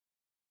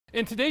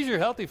In today's Your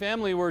Healthy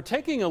Family, we're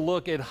taking a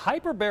look at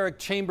hyperbaric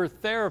chamber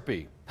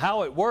therapy,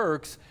 how it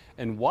works,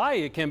 and why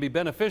it can be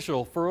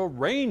beneficial for a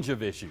range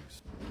of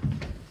issues.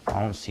 I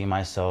don't see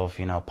myself,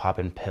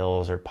 popping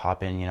pills or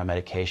popping,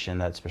 medication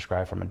that's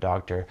prescribed from a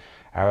doctor.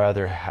 I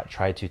rather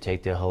try to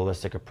take the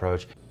holistic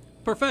approach.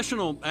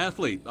 Professional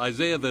athlete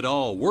Isaiah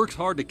Vidal works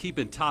hard to keep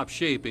in top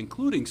shape,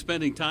 including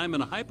spending time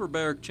in a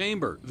hyperbaric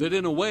chamber that,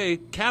 in a way,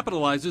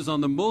 capitalizes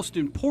on the most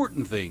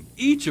important thing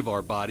each of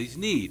our bodies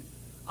need: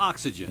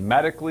 oxygen.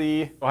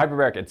 Medically,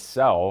 hyperbaric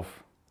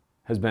itself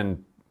has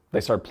been,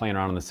 they started playing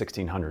around in the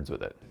 1600s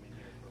with it.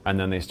 And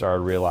then they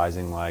started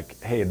realizing, like,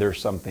 hey,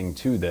 there's something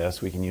to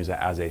this. We can use it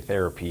as a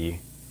therapy.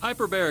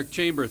 Hyperbaric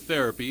chamber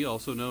therapy,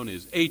 also known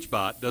as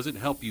HBOT, doesn't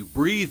help you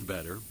breathe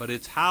better, but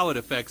it's how it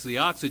affects the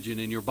oxygen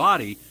in your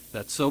body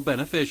that's so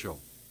beneficial.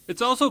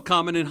 It's also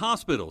common in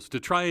hospitals to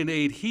try and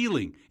aid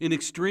healing in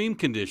extreme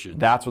conditions.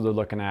 That's what they're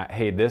looking at.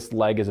 Hey, this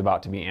leg is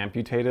about to be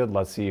amputated.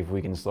 Let's see if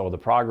we can slow the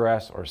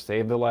progress or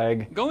save the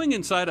leg. Going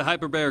inside a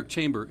hyperbaric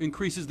chamber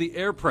increases the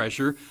air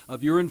pressure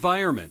of your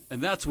environment,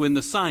 and that's when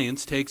the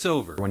science takes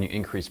over. When you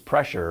increase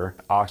pressure,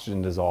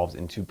 oxygen dissolves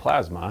into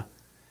plasma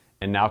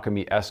and now can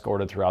be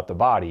escorted throughout the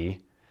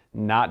body,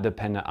 not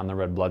dependent on the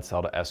red blood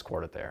cell to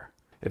escort it there.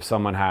 If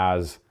someone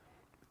has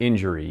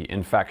injury,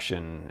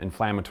 infection,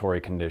 inflammatory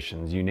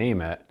conditions, you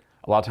name it,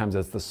 a lot of times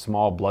it's the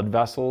small blood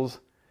vessels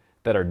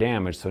that are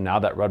damaged, so now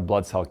that red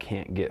blood cell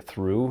can't get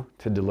through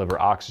to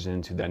deliver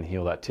oxygen to then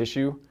heal that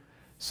tissue.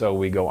 So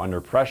we go under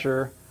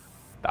pressure,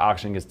 the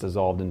oxygen gets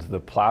dissolved into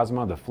the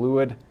plasma, the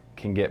fluid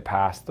can get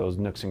past those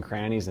nooks and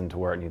crannies into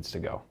where it needs to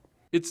go.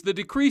 It's the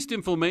decreased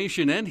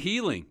inflammation and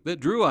healing that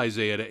drew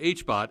Isaiah to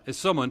HBOT as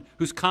someone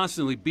who's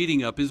constantly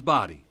beating up his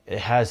body. It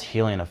has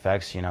healing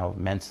effects,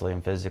 mentally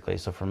and physically.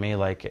 So for me,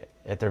 like,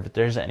 if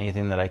there's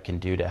anything that I can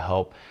do to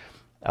help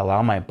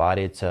allow my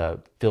body to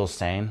feel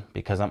sane,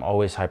 because I'm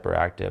always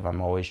hyperactive,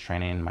 I'm always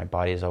training, my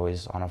body is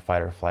always on a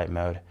fight or flight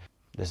mode,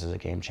 this is a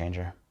game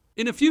changer.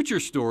 In a future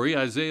story,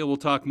 Isaiah will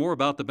talk more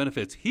about the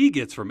benefits he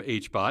gets from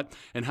HBOT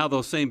and how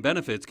those same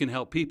benefits can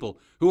help people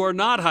who are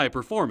not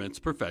high-performance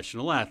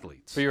professional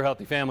athletes. For Your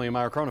Healthy Family, I'm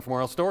Myra Cronin. For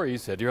more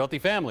stories, head to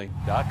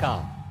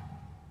yourhealthyfamily.com.